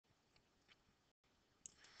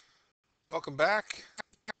Welcome back.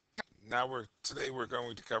 Today we're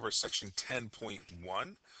going to cover section 10.1,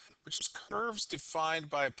 which is curves defined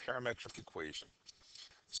by a parametric equation.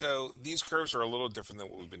 So these curves are a little different than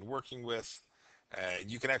what we've been working with.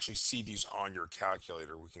 You can actually see these on your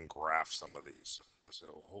calculator. We can graph some of these.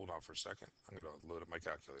 So hold on for a second. I'm going to load up my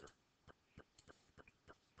calculator.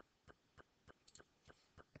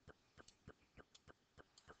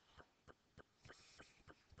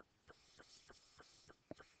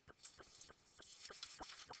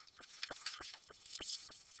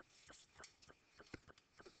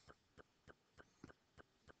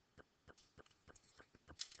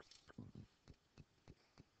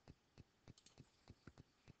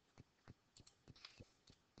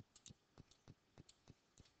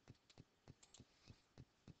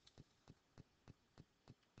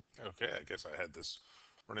 Okay, I guess I had this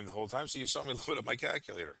running the whole time, so you saw me load up my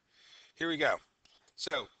calculator. Here we go.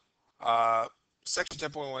 So, uh, section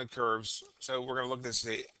 10.1 curves. So we're going to look at this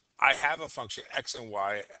and say, I have a function x and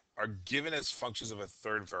y are given as functions of a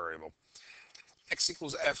third variable. X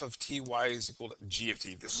equals f of t, y is equal to g of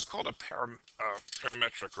t. This is called a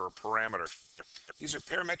parametric or a parameter. These are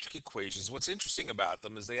parametric equations. What's interesting about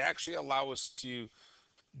them is they actually allow us to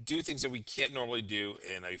do things that we can't normally do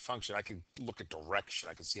in a function. I can look at direction.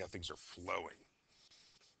 I can see how things are flowing.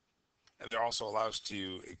 And they also allow us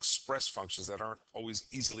to express functions that aren't always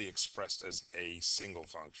easily expressed as a single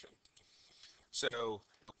function. So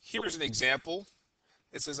here's an example.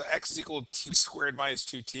 It says x is equal to t squared minus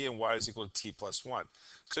 2t and y is equal to t plus 1.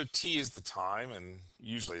 So t is the time, and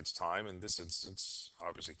usually it's time. In this instance,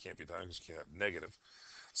 obviously it can't be time because you can't have negative.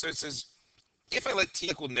 So it says, if I let t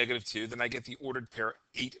equal negative 2, then I get the ordered pair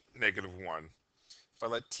 8, negative 1. If I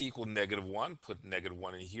let t equal negative 1, put negative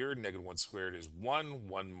 1 in here. Negative 1 squared is 1.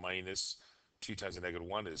 1 minus 2 times a negative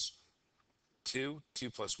 1 is 2. 2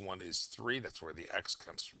 plus 1 is 3. That's where the x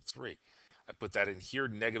comes from, 3. I put that in here.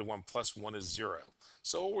 Negative 1 plus 1 is 0.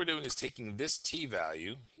 So what we're doing is taking this t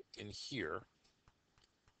value in here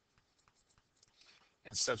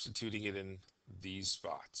and substituting it in these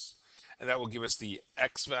spots. And that will give us the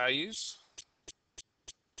x values.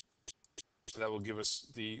 That will give us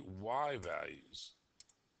the y values.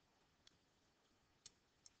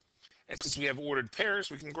 And since we have ordered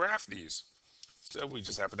pairs, we can graph these. So we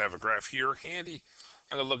just happen to have a graph here handy.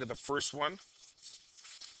 I'm going to look at the first one,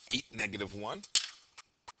 8, negative 1.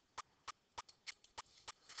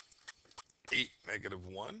 8, negative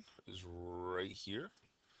 1 is right here.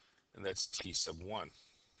 And that's t sub 1.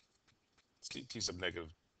 T sub negative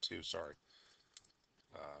 2, sorry.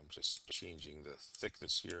 I'm just changing the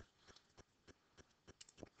thickness here.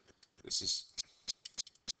 This is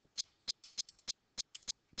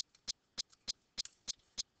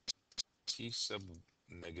t sub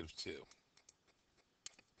negative 2.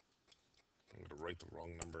 I'm going to write the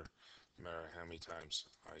wrong number no matter how many times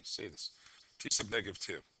I say this. T sub negative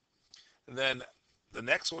 2. And then the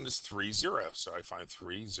next one is 3, 0. So I find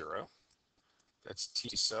 3, 0. That's t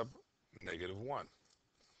sub negative 1.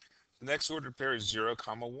 The next ordered pair is 0,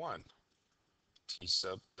 comma 1. T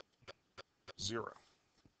sub 0.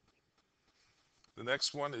 The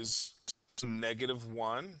next one is negative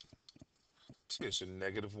 1, 2. So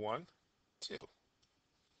negative 1, 2.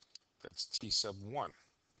 That's t sub 1.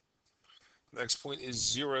 The next point is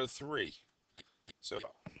 0, 3. So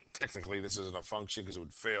technically this isn't a function because it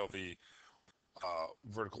would fail the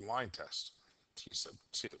vertical line test. T sub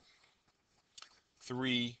 2.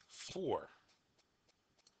 3, 4.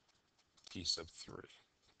 T sub 3.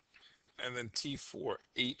 And then T4,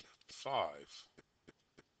 8, 5.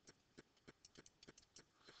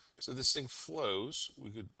 So this thing flows.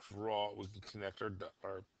 We could connect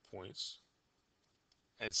our points.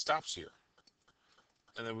 And it stops here.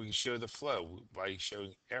 And then we can show the flow by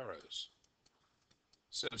showing arrows.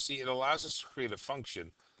 So see, it allows us to create a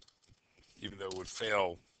function, even though it would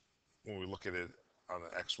fail when we look at it on the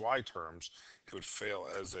XY terms, it would fail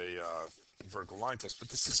as a vertical line test. But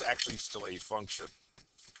this is actually still a function.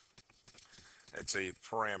 It's a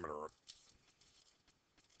parameter.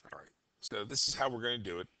 All right. So this is how we're going to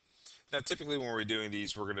do it. Now, typically when we're doing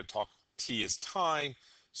these, we're going to talk t as time.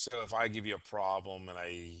 So if I give you a problem and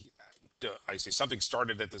I say something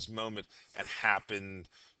started at this moment and happened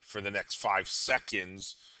for the next 5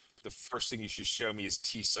 seconds, the first thing you should show me is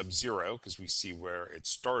t sub 0 because we see where it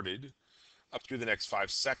started up through the next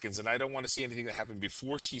 5 seconds. And I don't want to see anything that happened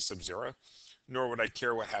before t sub 0, nor would I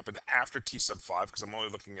care what happened after t sub 5 because I'm only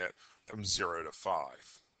looking at from 0 to 5.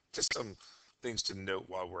 Just some things to note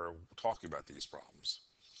while we're talking about these problems.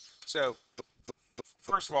 So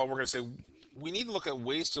first of all, we're going to say we need to look at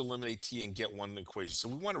ways to eliminate t and get one equation. So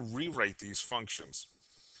we want to rewrite these functions.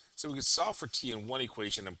 So we can solve for t in one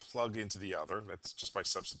equation and plug into the other. That's just by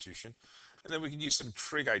substitution. And then we can use some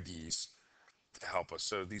trig IDs to help us.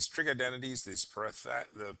 So these trig identities,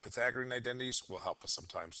 the Pythagorean identities will help us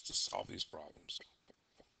sometimes to solve these problems.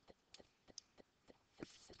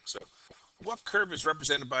 So what curve is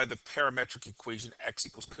represented by the parametric equation x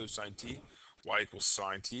equals cosine t, y equals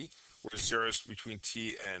sine t, where 0 is between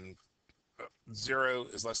t and 0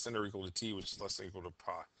 is less than or equal to t, which is less than or equal to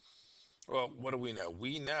pi? Well, what do we know?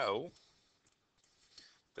 We know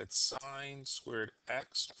that sine squared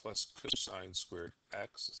x plus cosine squared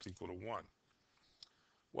x is equal to 1.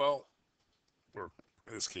 Well, or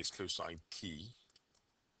in this case, cosine t,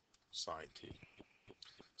 sine t.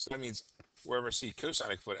 So that means wherever I see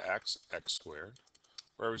cosine, I can put x squared.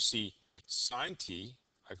 Wherever I see sine t,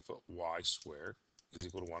 I can put y squared is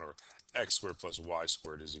equal to 1, or x squared plus y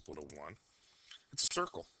squared is equal to 1. It's a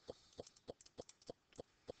circle.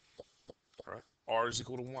 All right, r is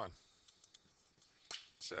equal to 1.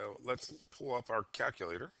 So let's pull up our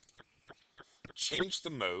calculator. Change the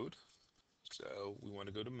mode. So we want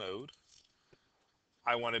to go to mode.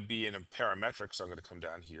 I want to be in a parametric, so I'm going to come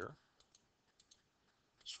down here.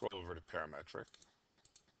 Scroll over to parametric.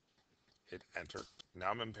 Hit enter. Now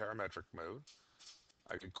I'm in parametric mode.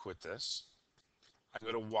 I can quit this. I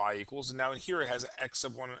go to y equals, and now in here it has an x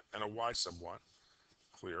sub 1 and a y sub 1.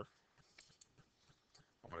 Clear.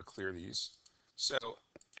 I'm going to clear these. So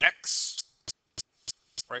x,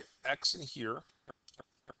 right, x in here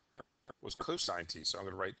was cosine t. So I'm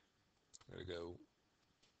going to go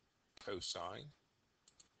cosine,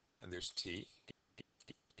 and there's t.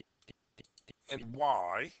 And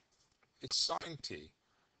y is sine t.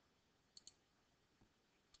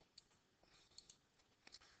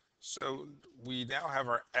 So we now have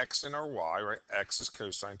our x and our y, right? X is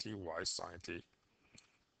cosine t, y is sine t.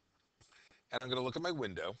 And I'm going to look at my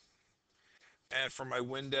window. And for my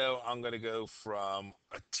window, I'm going to go from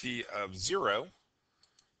a t of 0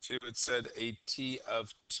 to, it said, a t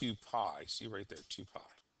of 2 pi. See right there, 2 pi.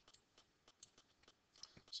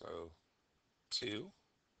 So 2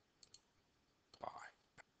 pi.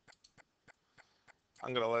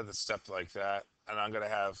 I'm going to let it step like that. And I'm going to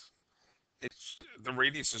have, the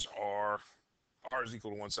radius is r. R is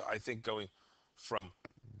equal to 1. So I think going from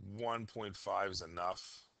 1.5 is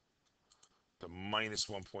enough to minus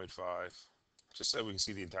 1.5, just so we can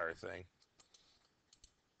see the entire thing.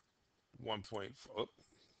 1. Oh,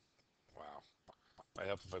 wow. Might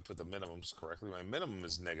help if I put the minimums correctly. My minimum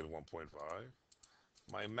is negative 1.5.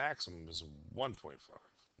 My maximum is 1.5.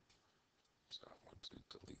 So I want to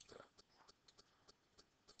delete that.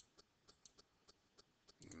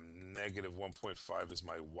 Negative 1.5 is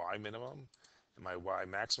my y minimum, and my y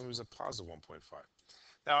maximum is a positive 1.5.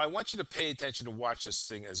 Now I want you to pay attention to watch this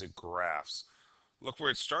thing as it graphs. Look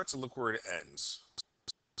where it starts and look where it ends.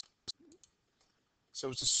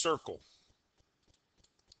 So it's a circle.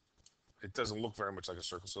 It doesn't look very much like a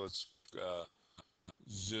circle, so let's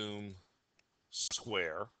zoom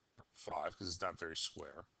square 5 because it's not very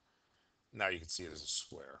square. Now you can see it as a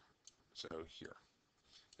square. So here,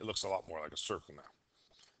 it looks a lot more like a circle now.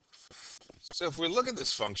 So if we look at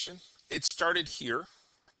this function, it started here.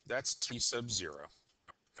 That's t sub 0.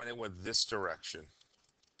 And it went this direction.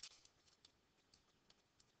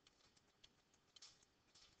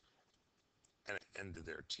 And it ended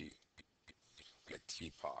there at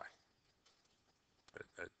t pi.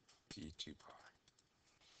 At t2 pi.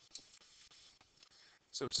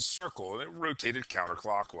 So it's a circle, and it rotated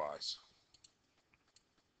counterclockwise.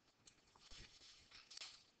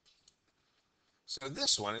 So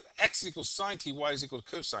this one, x equals sine t, y is equal to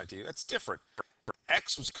cosine t. That's different.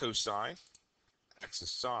 X was cosine, x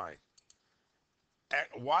is sine.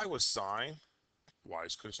 Y was sine, y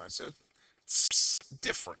is cosine. So it's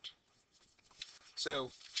different.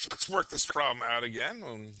 So let's work this problem out again.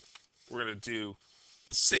 And we're going to do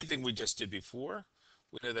the same thing we just did before.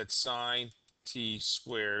 We know that sine t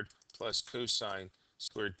squared plus cosine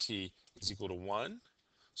squared t is equal to 1.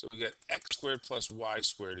 So we get x squared plus y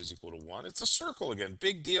squared is equal to 1. It's a circle again.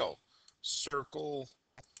 Big deal. Circle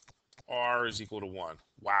r is equal to 1.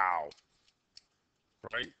 Wow.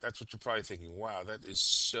 Right? That's what you're probably thinking. Wow, that is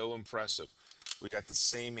so impressive. We got the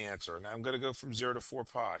same answer. Now I'm going to go from 0 to 4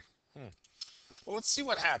 pi. Well, let's see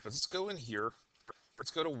what happens. Let's go in here.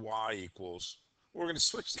 Let's go to y equals. We're going to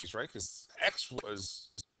switch these, right? Because x was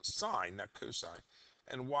sine, not cosine.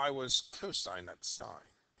 And y was cosine, not sine.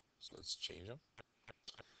 So let's change them.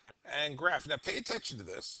 And graph. Now pay attention to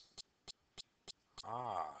this.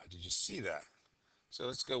 Did you see that? So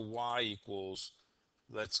let's go y equals.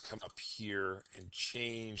 Let's come up here and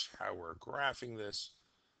change how we're graphing this.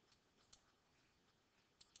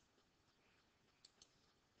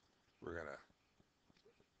 we're going to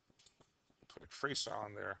put a trace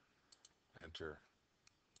on there, enter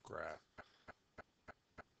graph.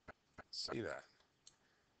 See that?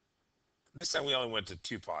 This time we only went to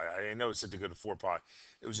 2 pi. I know it said to go to 4 pi.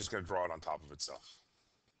 It was just going to draw it on top of itself.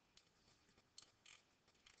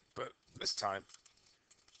 But this time,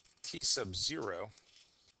 t sub 0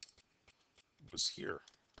 was here.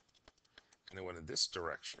 And it went in this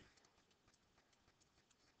direction.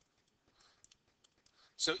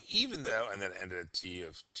 So even though, and then it ended at t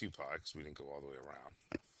of 2 pi, because we didn't go all the way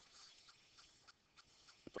around.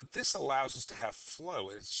 But this allows us to have flow.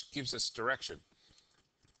 It gives us direction.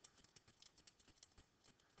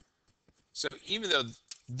 So even though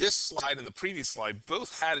this slide and the previous slide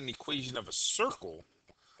both had an equation of a circle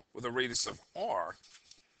with a radius of r,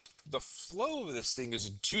 the flow of this thing is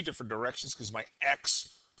in 2 different directions because my x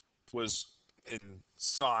was in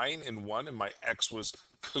sine in one and my x was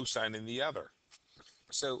cosine in the other.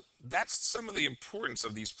 So that's some of the importance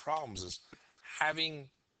of these problems, is having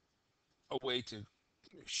a way to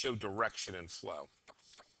show direction and flow.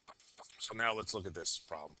 So now let's look at this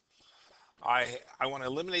problem. I want to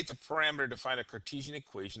eliminate the parameter to find a Cartesian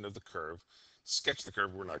equation of the curve. Sketch the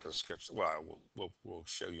curve. We're not going to sketch. Well, we'll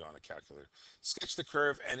show you on a calculator. Sketch the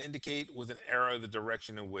curve and indicate with an arrow the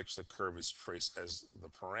direction in which the curve is traced as the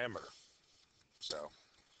parameter. So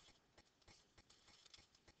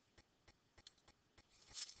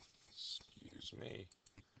excuse me.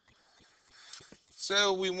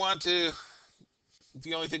 So we want to.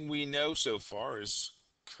 The only thing we know so far is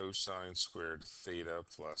cosine squared theta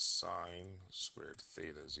plus sine squared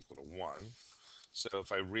theta is equal to 1. So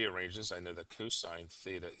if I rearrange this, I know that cosine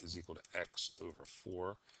theta is equal to x over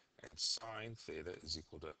 4, and sine theta is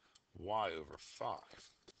equal to y over 5.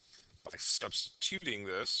 By substituting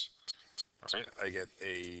this, right, I get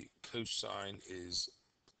a cosine is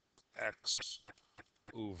x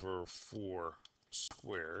over 4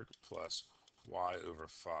 squared plus y over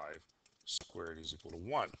 5 squared is equal to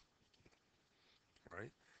 1.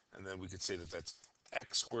 Right? And then we could say that that's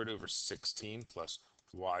x squared over 16 plus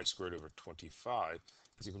y squared over 25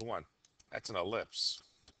 is equal to 1. That's an ellipse,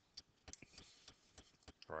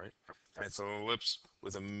 right? And it's an ellipse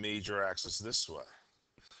with a major axis this way.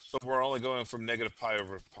 But we're only going from negative pi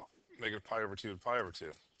over 2 to pi over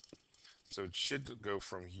 2. So it should go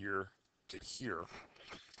from here to here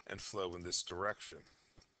and flow in this direction.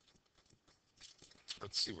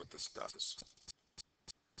 Let's see what this does.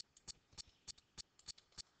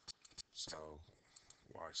 So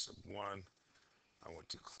y sub 1, I want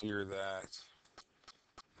to clear that,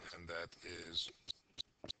 and that is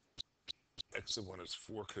x sub 1 is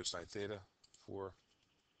 4 cosine theta, 4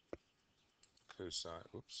 cosine,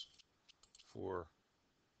 4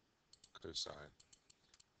 cosine.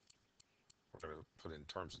 We're going to put in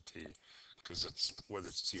terms of t, because it's, whether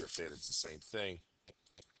it's t or theta, it's the same thing.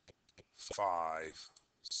 5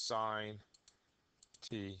 sine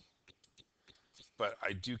t. But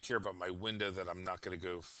I do care about my window, that I'm not going to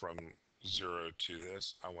go from 0 to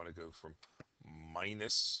this. I want to go from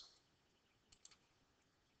minus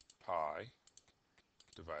pi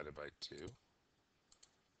divided by 2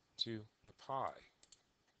 to pi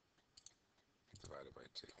divided by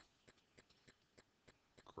 2.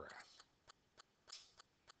 Graph.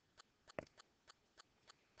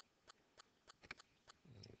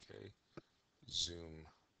 Okay, zoom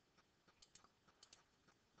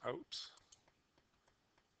out.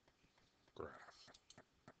 Graph.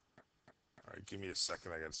 All right, give me a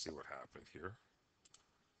second. I got to see what happened here.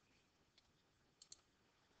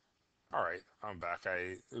 All right, I'm back.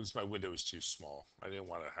 My window was too small. I didn't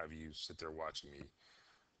want to have you sit there watching me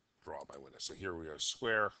draw my window. So here we go,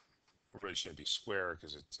 square. It really shouldn't be square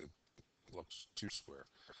because it looks too square.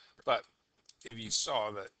 But if you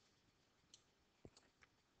saw that,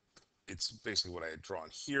 it's basically what I had drawn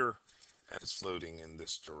here, and it's floating in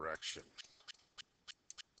this direction.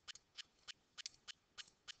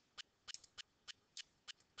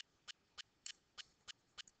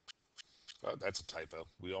 That's a typo.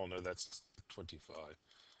 We all know that's 25,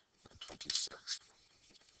 not 26.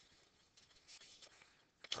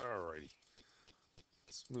 Alrighty.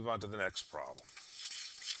 Let's move on to the next problem.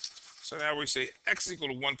 So now we say x is equal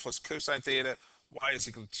to 1 plus cosine theta, y is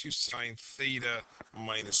equal to 2 sine theta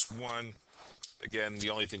minus 1. Again, the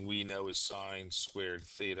only thing we know is sine squared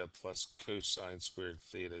theta plus cosine squared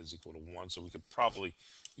theta is equal to 1. So we could probably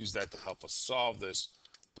use that to help us solve this.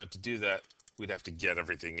 But to do that, we'd have to get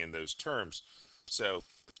everything in those terms. So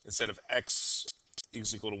instead of x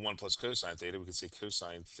is equal to 1 plus cosine theta, we could say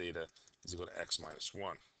cosine theta is equal to x minus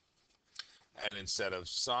 1. And instead of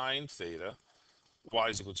sine theta, y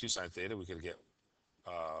is equal to 2 sine theta, we could get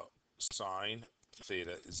sine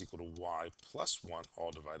theta is equal to y plus 1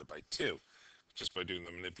 all divided by 2, just by doing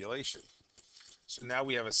the manipulation. So now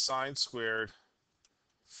we have a sine squared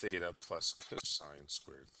theta plus cosine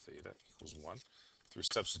squared theta equals 1. Through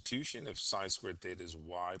substitution, if sine squared theta is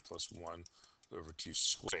y plus 1 over 2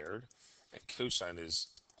 squared, and cosine is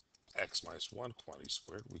x minus 1 quantity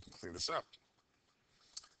squared, we can clear this up.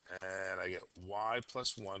 And I get y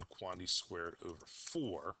plus 1 quantity squared over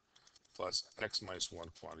 4 plus x minus 1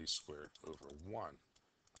 quantity squared over 1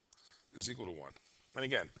 is equal to 1. And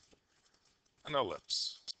again, an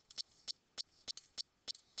ellipse.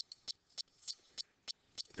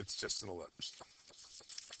 It's just an ellipse.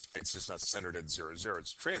 It's just not centered at 0, 0.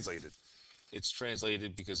 It's translated. It's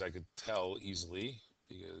translated because I could tell easily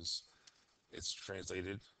because it's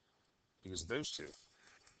translated because of those two.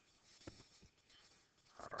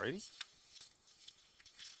 Alrighty.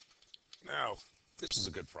 Now, this is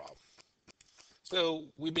a good problem. So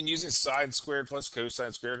we've been using sine squared plus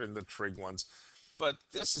cosine squared in the trig ones, but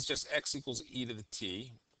this is just x equals e to the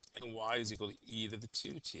t, and y is equal to e to the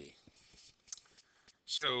 2t.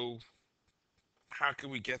 So how can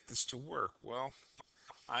we get this to work? Well,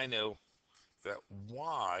 I know that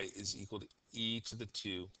y is equal to e to the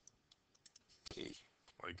 2t,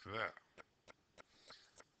 like that.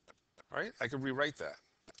 Right? I could rewrite that.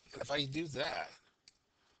 And if I do that,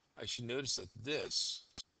 I should notice that this,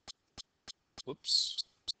 whoops,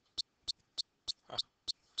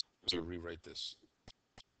 to rewrite this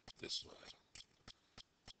way.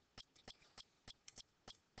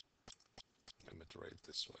 I meant to write it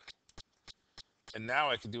this way. And now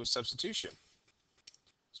I can do a substitution.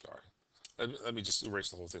 Sorry. Let me just erase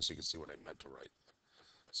the whole thing so you can see what I meant to write.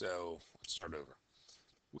 So let's start over.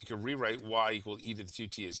 We can rewrite y equal to e to the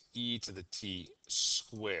 2t as e to the t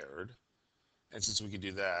squared. And since we can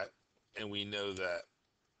do that, and we know that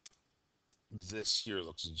this here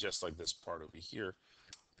looks just like this part over here,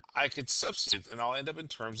 I could substitute and I'll end up in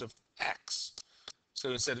terms of x.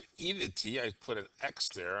 So instead of e to the t, I put an x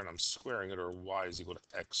there and I'm squaring it, or y is equal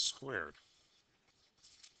to x squared.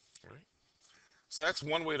 All right? So that's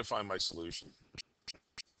one way to find my solution.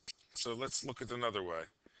 So let's look at another way.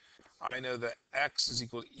 I know that x is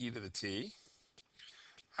equal to e to the t.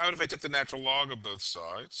 How if I took the natural log of both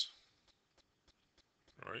sides?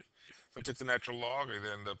 All right. If I took the natural log, I'd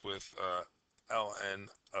end up with ln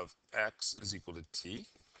of x is equal to t.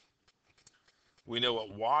 We know what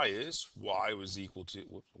y is. Y is equal to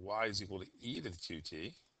e to the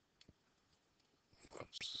 2t.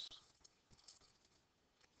 Oops.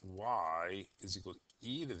 Y is equal to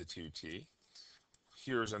e to the 2t.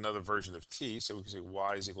 Here's another version of t, so we can say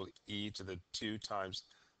y is equal to e to the 2 times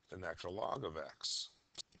the natural log of x.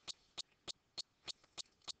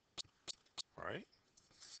 All right?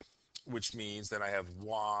 Which means that I have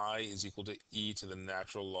y is equal to e to the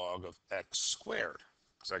natural log of x squared.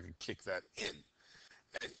 So I can kick that in.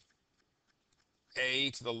 And a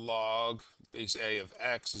to the log base a of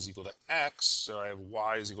x is equal to x, so I have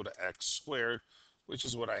y is equal to x squared, which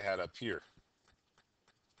is what I had up here.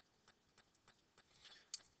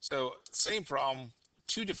 So same problem,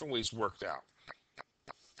 two different ways worked out.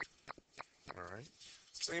 All right,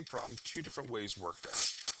 same problem, two different ways worked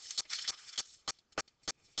out.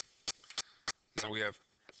 Now we have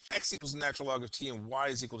x equals the natural log of t and y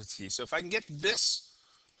is equal to t. So if I can get this,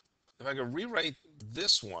 if I can rewrite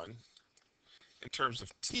this one in terms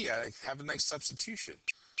of t, I have a nice substitution.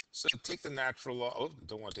 So take the natural log. Oh,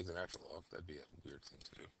 don't want to take the natural log. That'd be a weird thing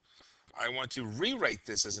to do. I want to rewrite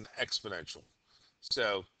this as an exponential.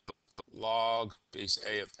 So log base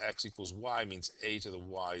a of x equals y means a to the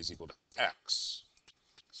y is equal to x.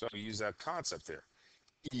 So we use that concept there.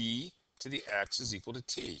 E to the x is equal to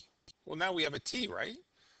t. Well, now we have a t, right?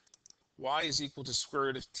 Y is equal to square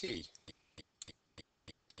root of t.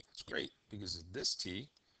 That's great, because this t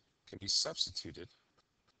can be substituted.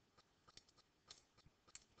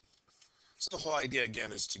 So the whole idea,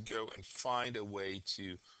 again, is to go and find a way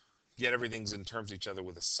to get everything's in terms of each other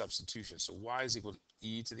with a substitution. So y is equal to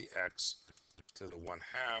e to the x to the 1/2,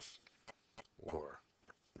 or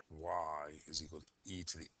y is equal to e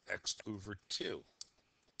to the x over 2.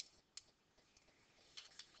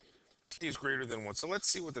 T is greater than 1. So let's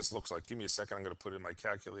see what this looks like. Give me a second. I'm going to put it in my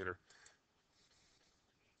calculator.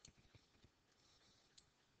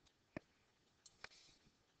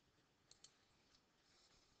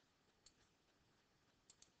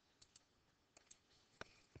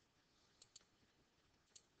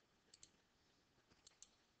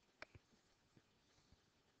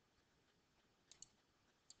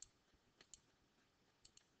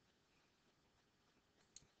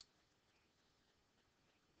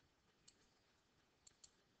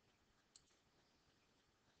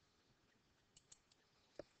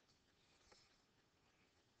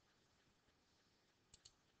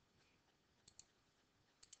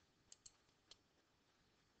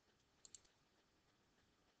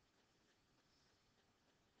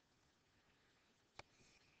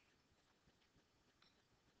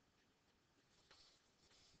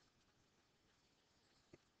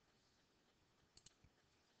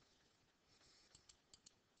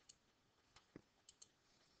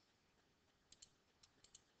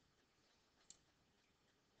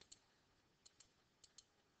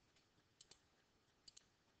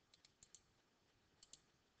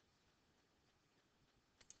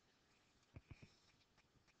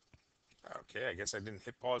 Okay, I guess I didn't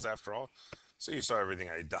hit pause after all. So you saw everything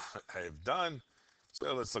I have done.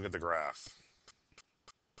 So let's look at the graph.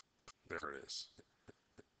 There it is.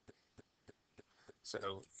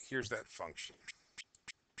 So here's that function.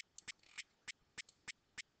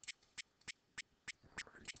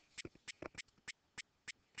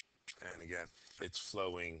 And again, it's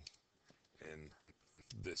flowing in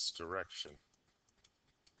this direction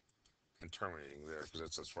and terminating there because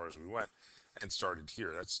that's as far as we went and started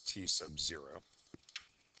here. That's t sub 0.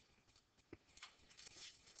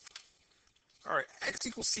 All right, x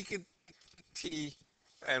equals secant t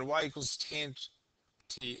and y equals tangent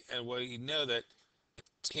t. And we know that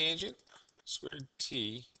tangent squared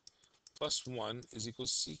t plus 1 is equal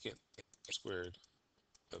to secant squared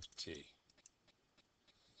of t.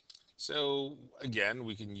 So again,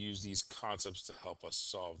 we can use these concepts to help us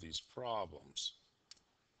solve these problems.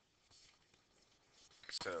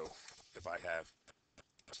 So if I have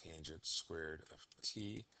tangent squared of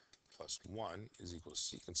t plus 1 is equal to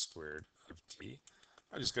secant squared of t,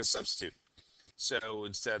 I'm just going to substitute. So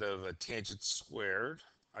instead of a tangent squared,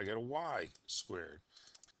 I get a y squared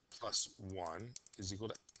plus 1 is equal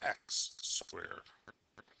to x squared.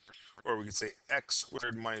 Or we could say x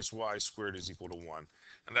squared minus y squared is equal to 1.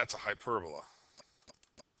 And that's a hyperbola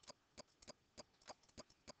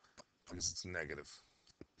because it's negative.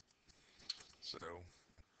 So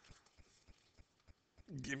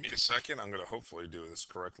give me a second. I'm going to hopefully do this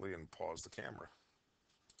correctly and pause the camera.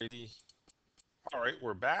 All right,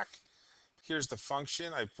 we're back. Here's the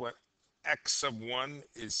function. I put x sub 1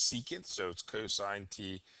 is secant, so it's cosine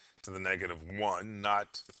t to the negative 1,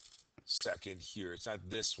 not second here. It's not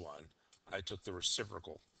this one. I took the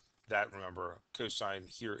reciprocal. That, remember, cosine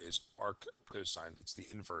here is arc cosine. It's the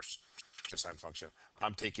inverse cosine function.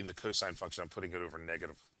 I'm taking the cosine function, I'm putting it over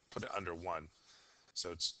negative, put it under 1.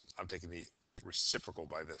 So I'm taking the reciprocal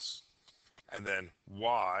by this. And then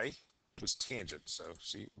y was tangent. So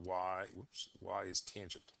see, y is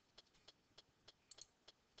tangent.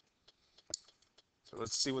 So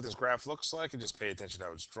let's see what this graph looks like and just pay attention to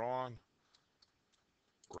how it's drawn.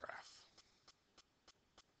 Graph.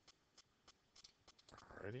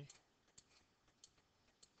 Alrighty.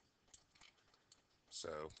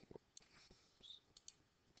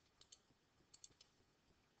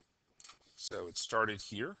 So it started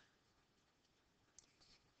here.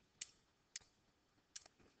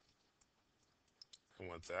 And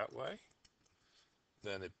went that way.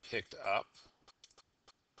 Then it picked up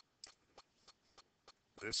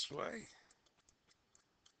this way.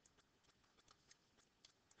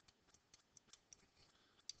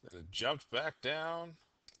 Then it jumped back down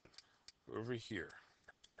over here.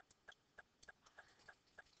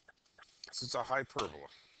 This is a hyperbola.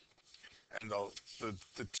 And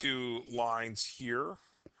the two lines here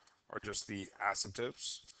are just the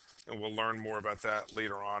asymptotes. And we'll learn more about that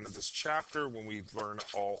later on in this chapter when we learn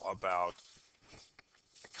all about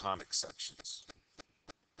conic sections.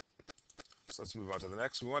 So let's move on to the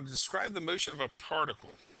next. We want to describe the motion of a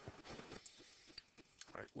particle,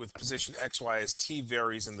 right, with position x, y as t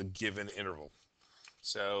varies in the given interval.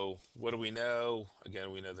 So what do we know?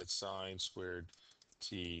 Again, we know that sine squared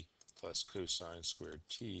t plus cosine squared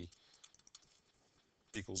t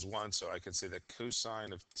equals 1. So I can say that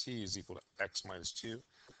cosine of t is equal to x minus 2.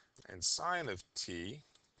 And sine of t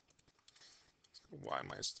is y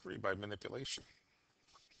minus 3 by manipulation.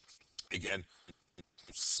 Again,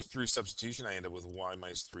 through substitution, I end up with y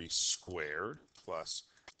minus 3 squared plus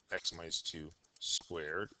x minus 2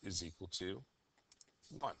 squared is equal to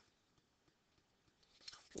 1.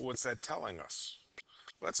 Well, what's that telling us?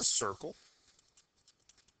 Well, that's a circle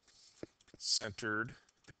centered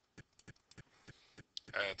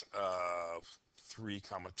at 3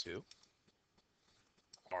 comma 2.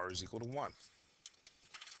 R is equal to 1.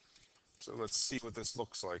 So let's see what this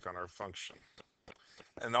looks like on our function.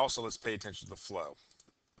 And also let's pay attention to the flow.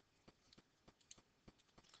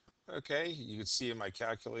 Okay, you can see in my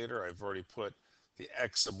calculator, I've already put the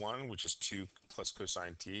x sub 1, which is 2 plus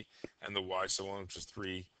cosine t, and the y sub 1, which is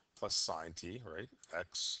 3 plus sine t, right?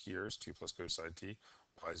 X here is 2 plus cosine t,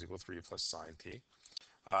 y is equal to 3 plus sine t.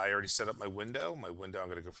 I already set up my window. My window, I'm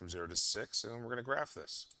going to go from 0 to 6, and we're going to graph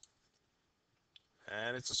this.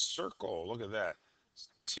 And it's a circle. Look at that.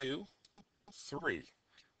 2, 3.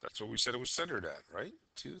 That's what we said it was centered at, right?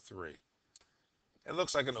 2, 3. It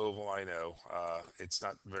looks like an oval, I know. It's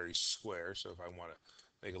not very square, so if I want to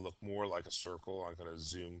make it look more like a circle, I'm going to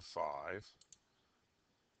zoom 5.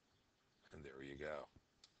 And there you go.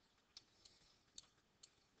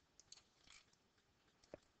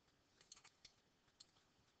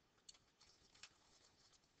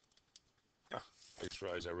 Ah, I just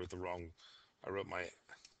realized I wrote my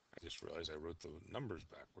I just realized I wrote the numbers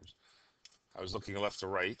backwards. I was looking left to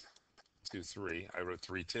right, 2, 3. I wrote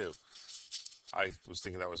 3, 2. I was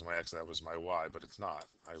thinking that was my X, that was my Y, but it's not.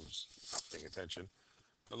 I was not paying attention.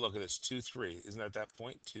 But look at this, 2, 3. Isn't that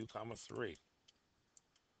point? 2, comma 3.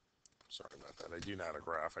 Sorry about that. I do not a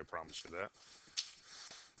graph. I promise you that.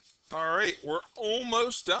 All right, we're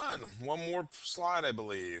almost done. One more slide, I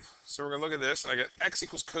believe. So we're going to look at this, and I got x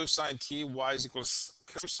equals cosine t, y is equals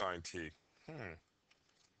cosine t.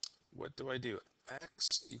 What do I do?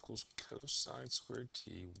 X equals cosine squared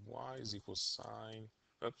t, y is equal sine,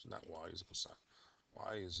 oops, not y is equal sine.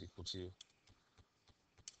 Y is equal to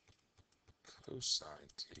cosine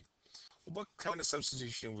t. Well, what kind of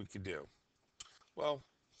substitution we could do? Well,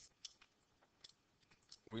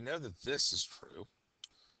 we know that this is true.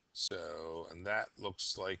 So, and that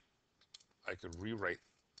looks like I could rewrite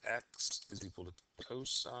x is equal to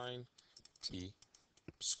cosine t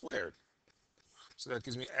squared. So that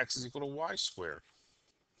gives me x is equal to y squared,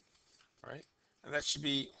 right? And that should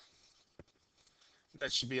be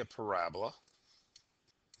a parabola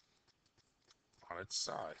on its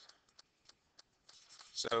side.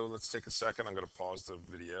 So let's take a second. I'm going to pause the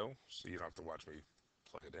video so you don't have to watch me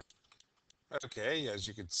plug it in. Okay, as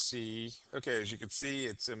you can see,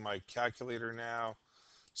 it's in my calculator now.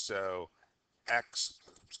 So x,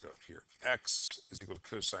 let's go up here. X is equal to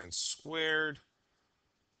cosine squared.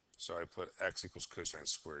 So I put x equals cosine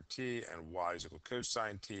squared t, and y is equal to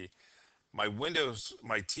cosine t. My windows,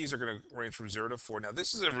 my t's are going to range from 0 to 4. Now,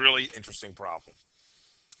 this is a really interesting problem.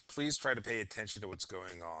 Please try to pay attention to what's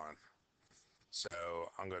going on. So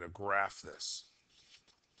I'm going to graph this.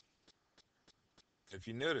 If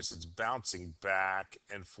you notice, it's bouncing back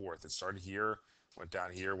and forth. It started here, went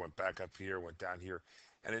down here, went back up here, went down here,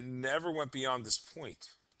 and it never went beyond this point.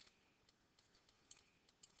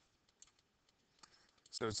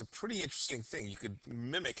 So it's a pretty interesting thing. You could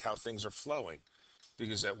mimic how things are flowing,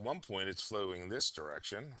 because at one point it's flowing in this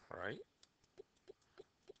direction, right?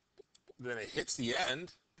 Then it hits the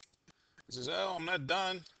end. It says, oh, I'm not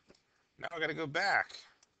done. Now I got to go back.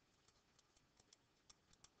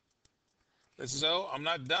 It says, oh, I'm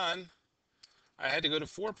not done. I had to go to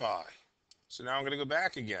 4 pi. So now I'm going to go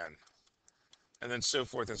back again. And then so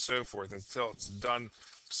forth until it's done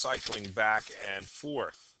cycling back and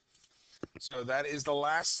forth. So that is the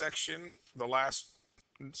last section, the last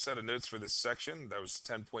set of notes for this section. That was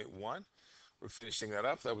 10.1. We're finishing that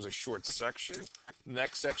up. That was a short section.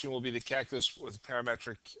 Next section will be the calculus with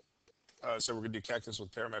parametric. So we're going to do calculus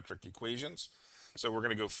with parametric equations. So we're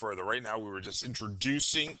going to go further. Right now we were just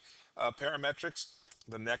introducing parametrics.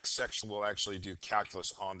 The next section will actually do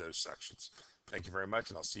calculus on those sections. Thank you very much,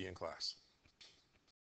 and I'll see you in class.